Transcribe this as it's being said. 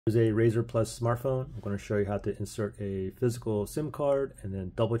Here's a Razr Plus smartphone. I'm going to show you how to insert a physical SIM card and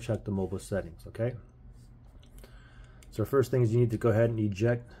then double check the mobile settings, okay? So first thing is you need to go ahead and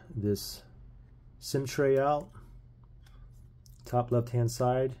eject this SIM tray out. Top left hand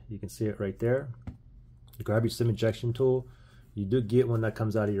side, you can see it right there. You grab your SIM ejection tool. You do get one that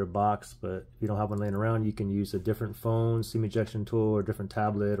comes out of your box, but if you don't have one laying around, you can use a different phone SIM ejection tool or a different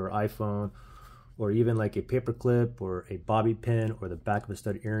tablet or iPhone, or even like a paper clip or a bobby pin or the back of a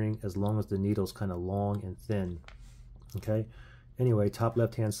stud earring, as long as the needle's kind of long and thin. Okay, anyway, top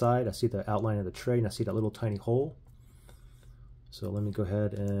left hand side, I see the outline of the tray and I see that little tiny hole. So let me go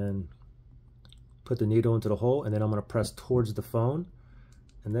ahead and put the needle into the hole, and then I'm going to press towards the phone,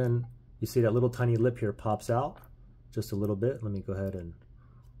 and then you see that little tiny lip here pops out just a little bit. Let me go ahead and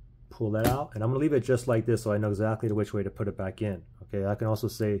pull that out, and I'm going to leave it just like this so I know exactly which way to put it back in. Okay, I can also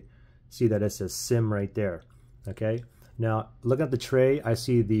see that it says SIM right there. Okay, now looking at the tray, I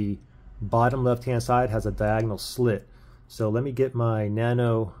see the bottom left hand side has a diagonal slit. So let me get my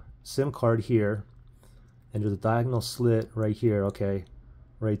nano SIM card here, and there's a diagonal slit right here, okay,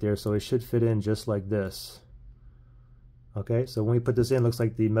 right there. So it should fit in just like this. Okay, so when we put this in, looks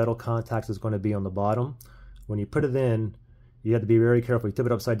like the metal contact is going to be on the bottom. When you put it in, you have to be very careful. You tip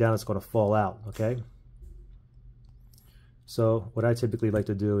it upside down, it's going to fall out, okay? So what I typically like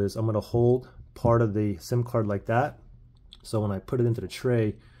to do is I'm going to hold part of the SIM card like that. So when I put it into the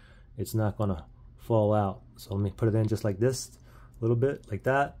tray, it's not going to fall out. So let me put it in just like this, a little bit like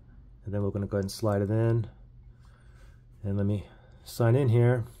that. And then we're going to go ahead and slide it in. And let me sign in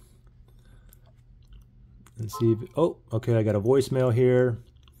here and see if, oh, okay, I got a voicemail here.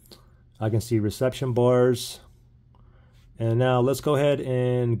 I can see reception bars. And now let's go ahead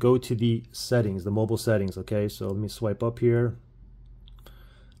and go to the settings, the mobile settings, okay? So let me swipe up here.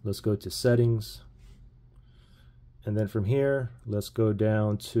 Let's go to settings. And then from here, let's go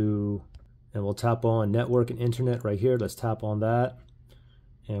down to, and we'll tap on network and internet right here. Let's tap on that.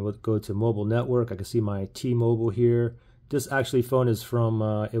 And we'll go to mobile network. I can see my T-Mobile here. This actually phone is from,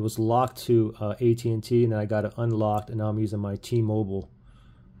 it was locked to AT&T, and then I got it unlocked, and now I'm using my T-Mobile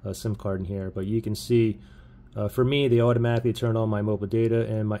SIM card in here. But you can see, for me, they automatically turn on my mobile data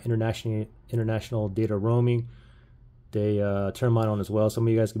and my international data roaming. They turn mine on as well. Some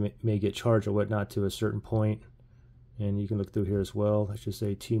of you guys may get charged or whatnot to a certain point, and you can look through here as well. Let's just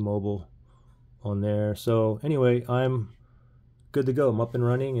say T-Mobile on there. So anyway, I'm good to go. I'm up and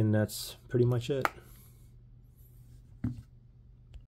running, and that's pretty much it.